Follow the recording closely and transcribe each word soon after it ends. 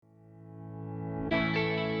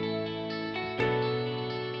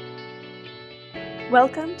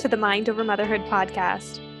Welcome to the Mind Over Motherhood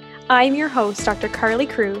podcast. I'm your host, Dr. Carly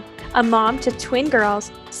Crew, a mom to twin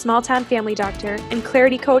girls, small-town family doctor, and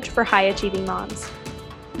clarity coach for high-achieving moms.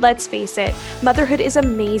 Let's face it, motherhood is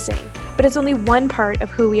amazing, but it's only one part of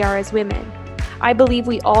who we are as women. I believe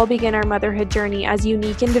we all begin our motherhood journey as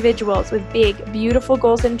unique individuals with big, beautiful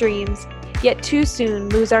goals and dreams, yet too soon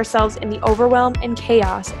lose ourselves in the overwhelm and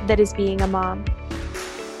chaos that is being a mom.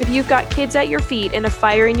 If you've got kids at your feet and a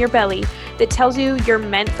fire in your belly that tells you you're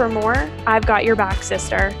meant for more, I've got your back,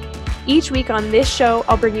 sister. Each week on this show,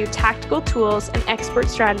 I'll bring you tactical tools and expert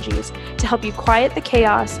strategies to help you quiet the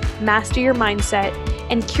chaos, master your mindset,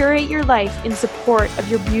 and curate your life in support of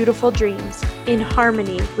your beautiful dreams, in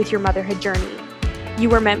harmony with your motherhood journey. You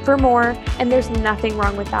were meant for more, and there's nothing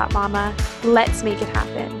wrong with that, mama. Let's make it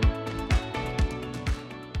happen.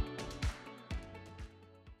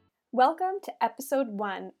 Welcome to episode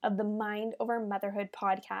 1 of the Mind Over Motherhood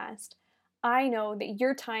podcast. I know that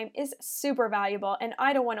your time is super valuable and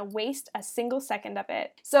I don't want to waste a single second of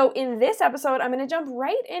it. So in this episode, I'm going to jump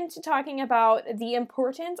right into talking about the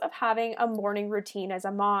importance of having a morning routine as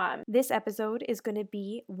a mom. This episode is going to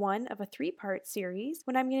be one of a 3-part series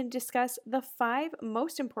when I'm going to discuss the 5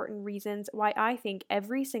 most important reasons why I think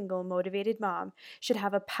every single motivated mom should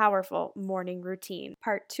have a powerful morning routine.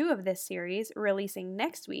 Part 2 of this series, releasing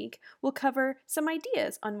next week, will cover some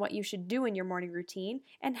ideas on what you should do in your morning routine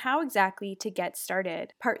and how exactly to get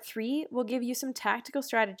started. Part 3 will give you some tactical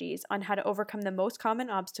strategies on how to overcome the most common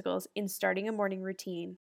obstacles in starting a morning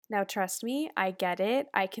routine. Now, trust me, I get it.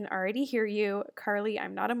 I can already hear you. Carly,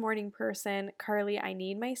 I'm not a morning person. Carly, I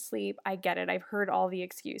need my sleep. I get it. I've heard all the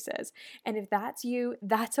excuses. And if that's you,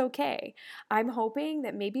 that's okay. I'm hoping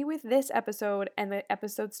that maybe with this episode and the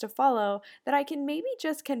episodes to follow, that I can maybe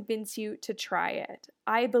just convince you to try it.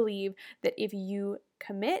 I believe that if you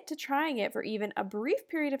commit to trying it for even a brief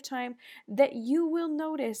period of time, that you will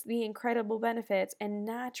notice the incredible benefits and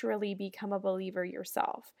naturally become a believer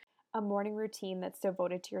yourself. A morning routine that's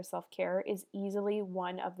devoted to your self-care is easily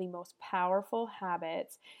one of the most powerful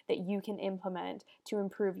habits that you can implement to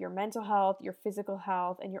improve your mental health, your physical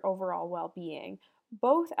health, and your overall well-being,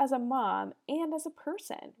 both as a mom and as a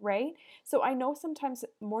person, right? So I know sometimes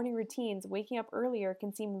morning routines, waking up earlier,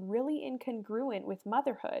 can seem really incongruent with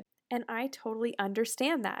motherhood. And I totally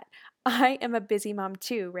understand that. I am a busy mom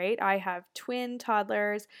too, right? I have twin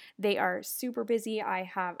toddlers. They are super busy. I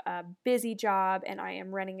have a busy job and I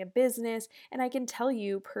am running a business. And I can tell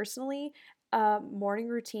you personally, a morning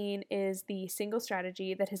routine is the single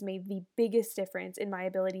strategy that has made the biggest difference in my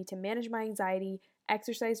ability to manage my anxiety,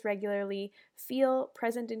 exercise regularly, feel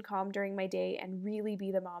present and calm during my day, and really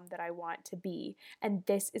be the mom that I want to be. And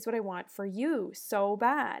this is what I want for you so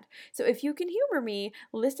bad. So if you can humor me,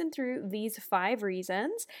 listen through these 5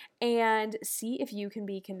 reasons and see if you can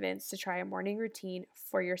be convinced to try a morning routine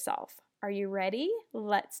for yourself. Are you ready?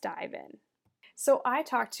 Let's dive in. So I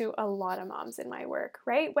talk to a lot of moms in my work,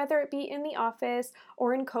 right? Whether it be in the office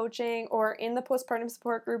or in coaching or in the postpartum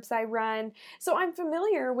support groups I run. So I'm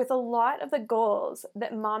familiar with a lot of the goals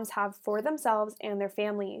that moms have for themselves and their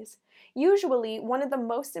families. Usually, one of the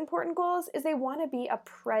most important goals is they want to be a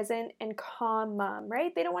present and calm mom,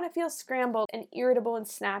 right? They don't want to feel scrambled and irritable and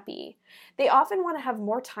snappy. They often want to have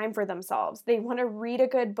more time for themselves. They want to read a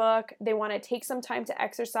good book, they want to take some time to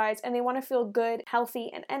exercise, and they want to feel good,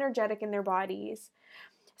 healthy, and energetic in their bodies.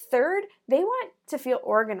 Third, they want to feel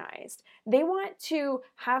organized. They want to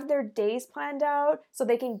have their days planned out so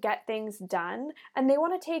they can get things done, and they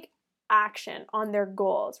want to take action on their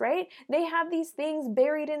goals, right? They have these things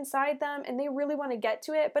buried inside them and they really want to get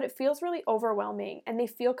to it, but it feels really overwhelming and they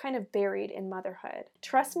feel kind of buried in motherhood.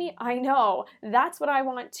 Trust me, I know. That's what I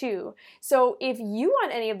want too. So if you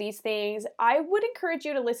want any of these things, I would encourage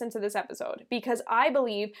you to listen to this episode because I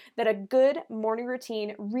believe that a good morning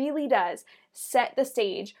routine really does set the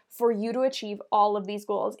stage for you to achieve all of these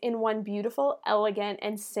goals in one beautiful, elegant,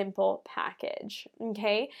 and simple package,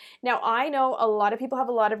 okay? Now, I know a lot of people have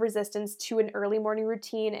a lot of resistance to an early morning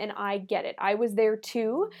routine, and I get it. I was there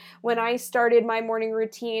too. When I started my morning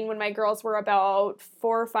routine when my girls were about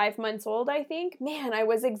 4 or 5 months old, I think, man, I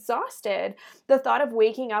was exhausted. The thought of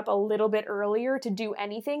waking up a little bit earlier to do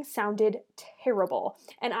anything sounded terrible,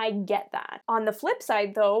 and I get that. On the flip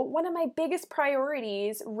side, though, one of my biggest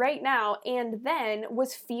priorities right now and then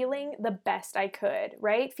was feeling the best I could,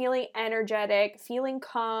 right? Feeling energetic, feeling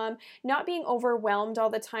calm, not being overwhelmed all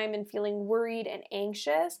the time and feeling worried and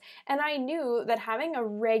anxious. And I knew that having a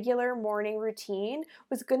regular morning routine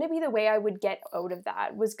was going to be the way I would get out of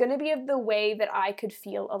that, was going to be the way that I could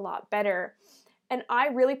feel a lot better. And I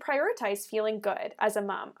really prioritize feeling good as a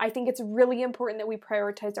mom. I think it's really important that we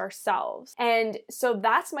prioritize ourselves. And so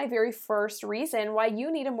that's my very first reason why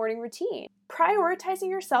you need a morning routine. Prioritizing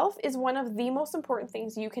yourself is one of the most important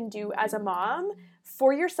things you can do as a mom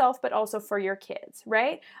for yourself, but also for your kids,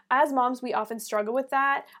 right? As moms, we often struggle with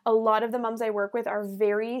that. A lot of the moms I work with are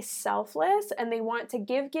very selfless and they want to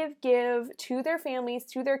give to their families,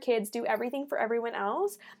 to their kids, do everything for everyone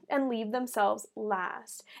else and leave themselves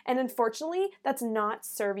last. And unfortunately, that's not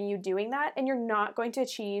serving you doing that, and you're not going to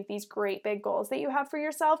achieve these great big goals that you have for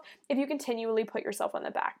yourself if you continually put yourself on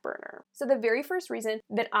the back burner. So the very first reason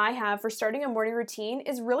that I have for starting a morning routine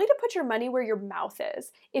is really to put your money where your mouth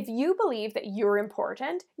is. If you believe that you're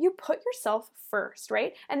important, you put yourself first,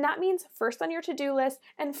 right? And that means first on your to-do list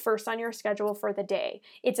and first on your schedule for the day.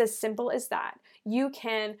 It's as simple as that. You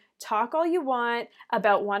can talk all you want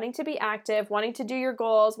about wanting to be active, wanting to do your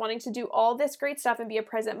goals, wanting to do all this great stuff and be a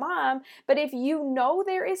present mom. But if you know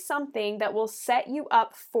there is something that will set you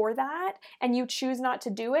up for that and you choose not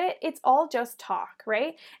to do it, it's all just talk,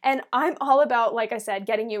 right? And I'm all about, like I said,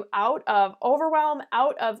 getting you out of overwhelm,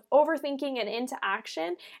 out of overthinking and into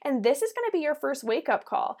action. And this is going to be your first wake-up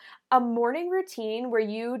call. A morning routine where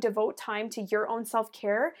you devote time to your own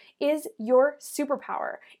self-care is your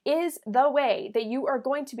superpower, is the way that you are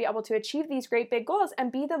going to be able to achieve these great big goals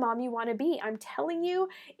and be the mom you want to be. I'm telling you,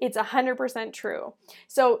 it's 100% true.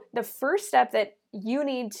 So the first step that you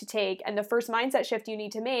need to take and the first mindset shift you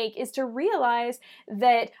need to make is to realize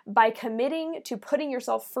that by committing to putting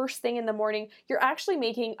yourself first thing in the morning, you're actually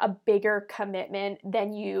making a bigger commitment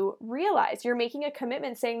than you realize. You're making a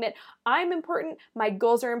commitment saying that I'm important, my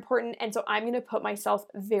goals are important, and so I'm going to put myself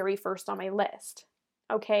very first on my list.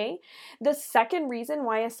 Okay? The second reason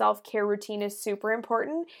why a self-care routine is super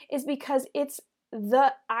important is because it's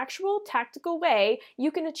the actual tactical way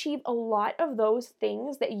you can achieve a lot of those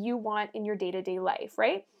things that you want in your day-to-day life,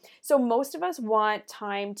 right? So most of us want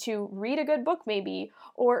time to read a good book maybe,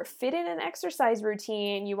 or fit in an exercise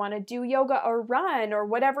routine. You want to do yoga or run or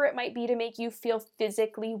whatever it might be to make you feel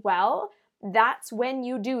physically well. That's when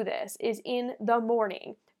you do this, is in the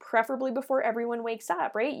morning. Preferably before everyone wakes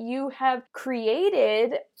up, right? You have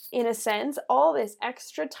created, in a sense, all this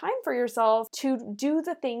extra time for yourself to do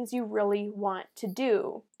the things you really want to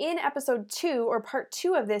do. In episode 2, or part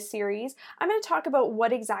 2 of this series, I'm going to talk about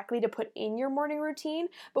what exactly to put in your morning routine,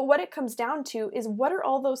 but what it comes down to is what are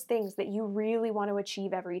all those things that you really want to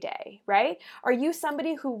achieve every day, right? Are you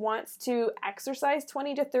somebody who wants to exercise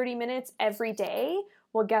 20 to 30 minutes every day?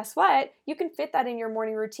 Well, guess what? You can fit that in your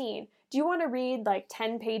morning routine. Do you want to read like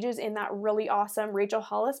 10 pages in that really awesome Rachel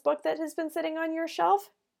Hollis book that has been sitting on your shelf?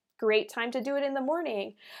 Great time to do it in the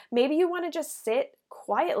morning. Maybe you want to just sit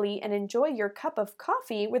quietly and enjoy your cup of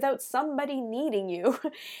coffee without somebody needing you.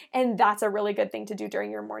 And that's a really good thing to do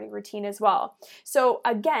during your morning routine as well. So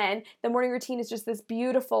again, the morning routine is just this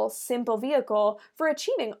beautiful, simple vehicle for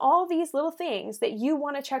achieving all these little things that you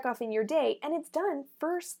want to check off in your day, and it's done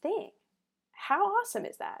first thing. How awesome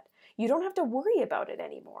is that? You don't have to worry about it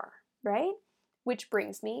anymore, right? Which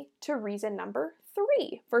brings me to reason number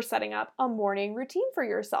 3 for setting up a morning routine for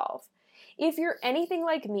yourself. If you're anything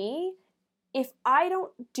like me, if I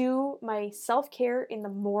don't do my self-care in the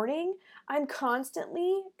morning, I'm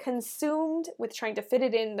constantly consumed with trying to fit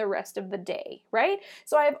it in the rest of the day, right?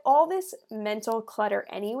 So I have all this mental clutter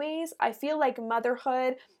anyways. I feel like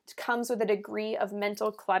motherhood comes with a degree of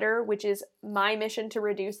mental clutter, which is my mission to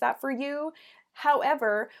reduce that for you.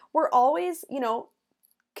 However, we're always,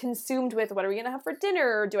 consumed with what are we going to have for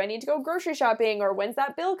dinner? Or do I need to go grocery shopping? Or when's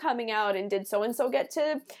that bill coming out? And did so-and-so get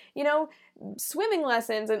to, swimming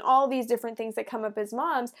lessons and all these different things that come up as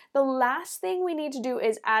moms? The last thing we need to do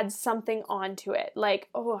is add something onto it. Like,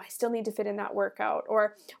 oh, I still need to fit in that workout.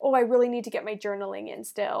 Or, oh, I really need to get my journaling in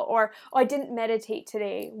still. Or, oh, I didn't meditate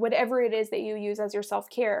today. Whatever it is that you use as your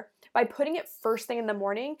self-care. By putting it first thing in the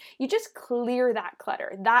morning, you just clear that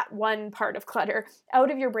clutter, that one part of clutter, out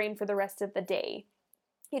of your brain for the rest of the day.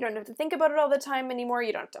 You don't have to think about it all the time anymore.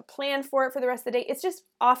 You don't have to plan for it for the rest of the day. It's just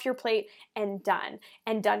off your plate and done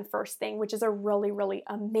first thing, which is a really, really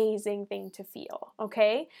amazing thing to feel,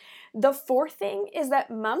 okay? The fourth thing is that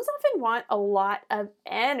moms often want a lot of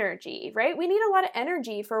energy, right? We need a lot of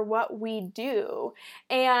energy for what we do.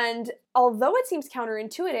 And although it seems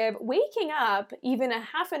counterintuitive, waking up even a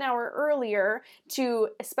half an hour earlier to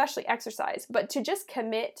especially exercise, but to just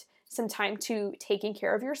commit some time to taking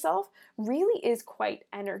care of yourself really is quite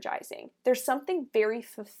energizing. There's something very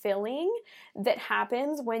fulfilling that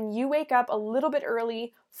happens when you wake up a little bit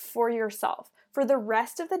early for yourself. For the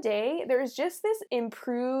rest of the day, there's just this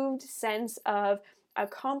improved sense of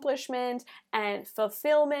accomplishment and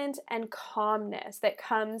fulfillment and calmness that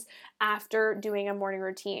comes after doing a morning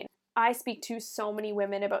routine. I speak to so many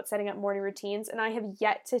women about setting up morning routines, and I have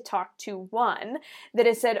yet to talk to one that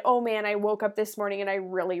has said, oh man, I woke up this morning and I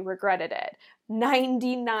really regretted it.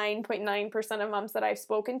 99.9% of moms that I've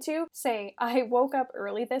spoken to say, I woke up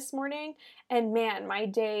early this morning and man, my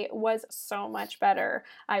day was so much better.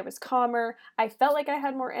 I was calmer, I felt like I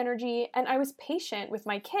had more energy, and I was patient with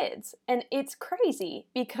my kids. And it's crazy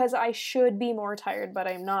because I should be more tired, but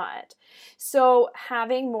I'm not. So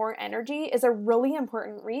having more energy is a really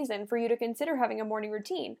important reason for you to consider having a morning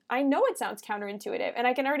routine. I know it sounds counterintuitive, and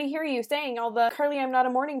I can already hear you saying all the, Carly, I'm not a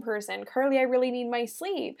morning person. Carly, I really need my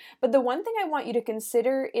sleep. But the one thing I want you to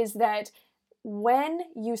consider is that when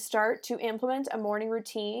you start to implement a morning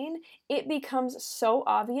routine, it becomes so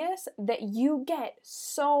obvious that you get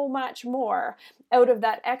so much more out of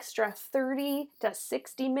that extra 30 to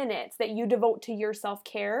 60 minutes that you devote to your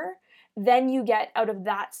self-care than you get out of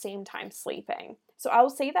that same time sleeping. So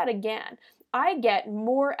I'll say that again. I get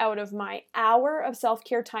more out of my hour of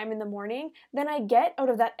self-care time in the morning than I get out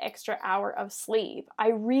of that extra hour of sleep. I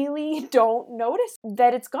really don't notice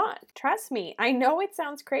that it's gone. Trust me, I know it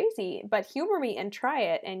sounds crazy, but humor me and try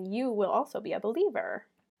it, and you will also be a believer.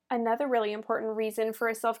 Another really important reason for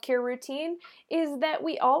a self-care routine is that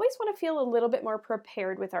we always want to feel a little bit more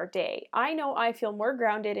prepared with our day. I know I feel more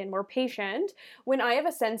grounded and more patient when I have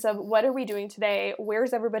a sense of what are we doing today?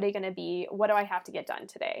 Where's everybody going to be? What do I have to get done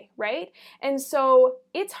today, right? And so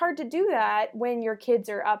it's hard to do that when your kids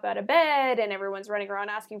are up out of bed and everyone's running around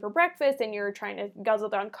asking for breakfast and you're trying to guzzle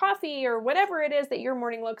down coffee or whatever it is that your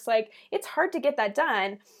morning looks like. It's hard to get that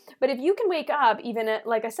done. But if you can wake up even at,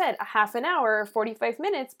 like I said, a half an hour, 45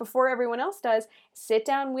 minutes before everyone else does, sit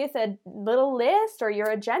down with a little list or your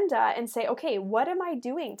agenda and say, okay, what am I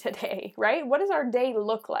doing today, right? What does our day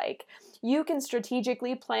look like? You can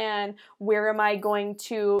strategically plan, where am I going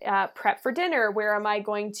to prep for dinner? Where am I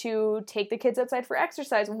going to take the kids outside for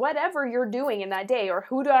exercise? Whatever you're doing in that day, or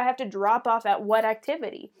who do I have to drop off at what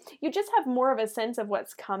activity? You just have more of a sense of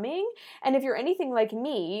what's coming. And if you're anything like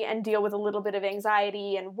me and deal with a little bit of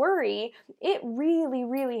anxiety and worry, it really,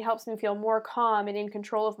 really helps me feel more calm and in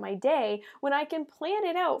control of my day when I can plan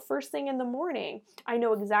it out first thing in the morning. I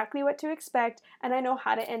know exactly what to expect, and I know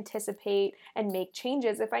how to anticipate and make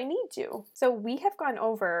changes if I need to. So we have gone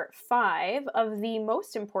over 5 of the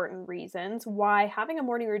most important reasons why having a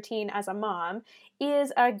morning routine as a mom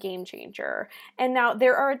is a game changer. And now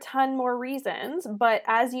there are a ton more reasons, but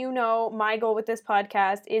as you know, my goal with this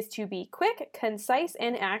podcast is to be quick, concise,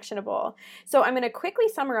 and actionable. So I'm going to quickly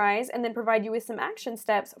summarize and then provide you with some action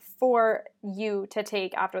steps for you to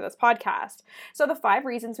take after this podcast. So the 5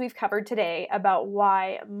 reasons we've covered today about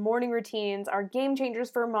why morning routines are game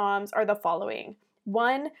changers for moms are the following.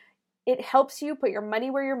 1, it helps you put your money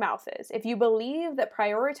where your mouth is. If you believe that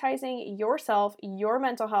prioritizing yourself, your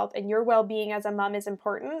mental health, and your well-being as a mom is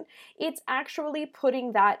important, it's actually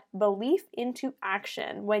putting that belief into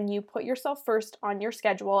action when you put yourself first on your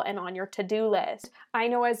schedule and on your to-do list. I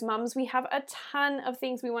know as moms, we have a ton of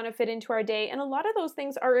things we want to fit into our day, and a lot of those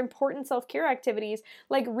things are important self-care activities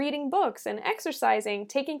like reading books and exercising,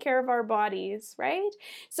 taking care of our bodies, right?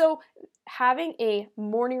 So having a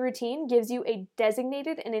morning routine gives you a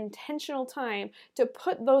designated and intentional time to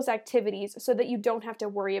put those activities so that you don't have to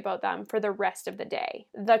worry about them for the rest of the day.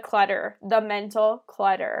 The clutter, the mental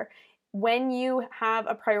clutter. When you have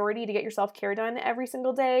a priority to get your self-care done every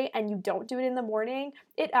single day and you don't do it in the morning,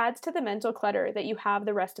 it adds to the mental clutter that you have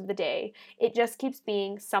the rest of the day. It just keeps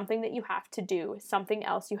being something that you have to do, something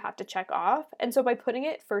else you have to check off. And so by putting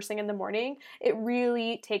it first thing in the morning, it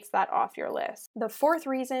really takes that off your list. The 4th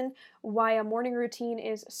reason why a morning routine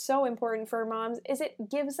is so important for moms is it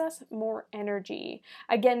gives us more energy.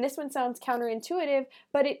 Again, this one sounds counterintuitive,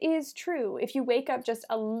 but it is true. If you wake up just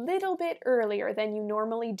a little bit earlier than you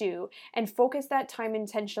normally do, and focus that time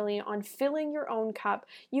intentionally on filling your own cup,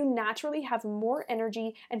 you naturally have more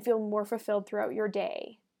energy and feel more fulfilled throughout your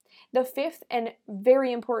day. The 5th and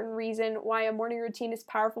very important reason why a morning routine is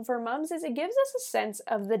powerful for moms is it gives us a sense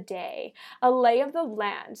of the day, a lay of the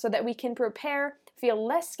land, so that we can prepare, feel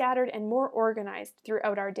less scattered, and more organized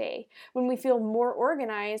throughout our day. When we feel more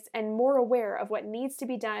organized and more aware of what needs to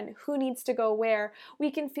be done, who needs to go where, we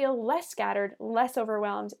can feel less scattered, less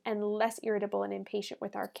overwhelmed, and less irritable and impatient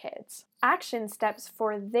with our kids. Action steps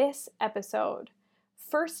for this episode.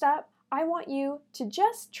 First up, I want you to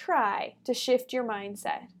just try to shift your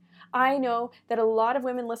mindset. I know that a lot of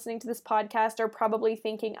women listening to this podcast are probably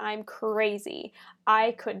thinking I'm crazy.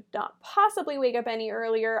 I could not possibly wake up any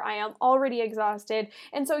earlier. I am already exhausted.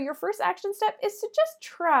 And so your first action step is to just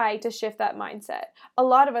try to shift that mindset. A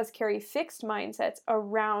lot of us carry fixed mindsets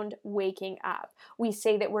around waking up. We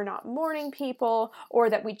say that we're not morning people, or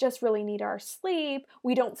that we just really need our sleep.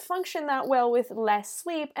 We don't function that well with less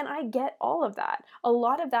sleep, and I get all of that. A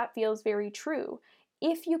lot of that feels very true.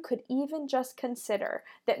 If you could even just consider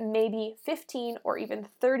that maybe 15 or even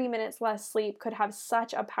 30 minutes less sleep could have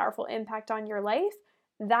such a powerful impact on your life,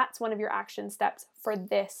 that's one of your action steps for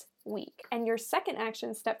this week. And your second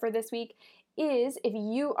action step for this week is, if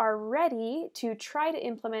you are ready to try to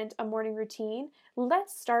implement a morning routine,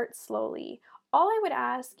 let's start slowly. All I would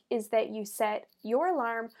ask is that you set your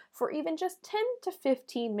alarm for even just 10 to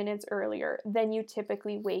 15 minutes earlier than you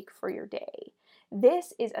typically wake for your day.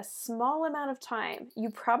 This is a small amount of time. You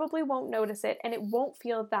probably won't notice it, and it won't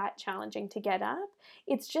feel that challenging to get up.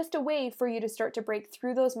 It's just a way for you to start to break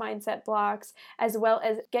through those mindset blocks, as well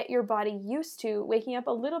as get your body used to waking up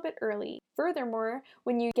a little bit early. Furthermore,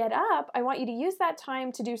 when you get up, I want you to use that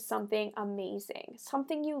time to do something amazing,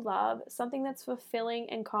 something you love, something that's fulfilling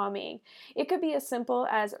and calming. It could be as simple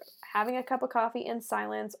as having a cup of coffee in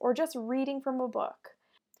silence, or just reading from a book.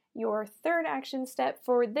 Your third action step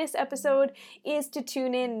for this episode is to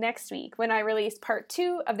tune in next week when I release part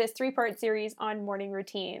 2 of this 3-part series on morning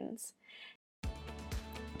routines.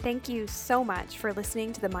 Thank you so much for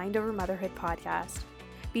listening to the Mind Over Motherhood podcast.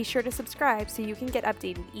 Be sure to subscribe so you can get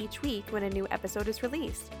updated each week when a new episode is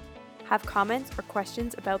released. Have comments or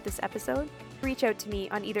questions about this episode? Reach out to me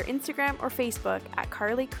on either Instagram or Facebook at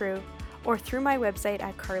Carly Crew, or through my website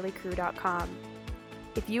at carlycrew.com.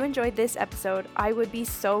 If you enjoyed this episode, I would be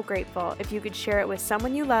so grateful if you could share it with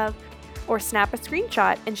someone you love, or snap a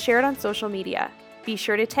screenshot and share it on social media. Be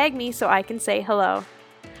sure to tag me so I can say hello.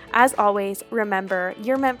 As always, remember,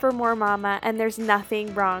 you're meant for more, mama, and there's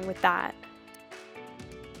nothing wrong with that.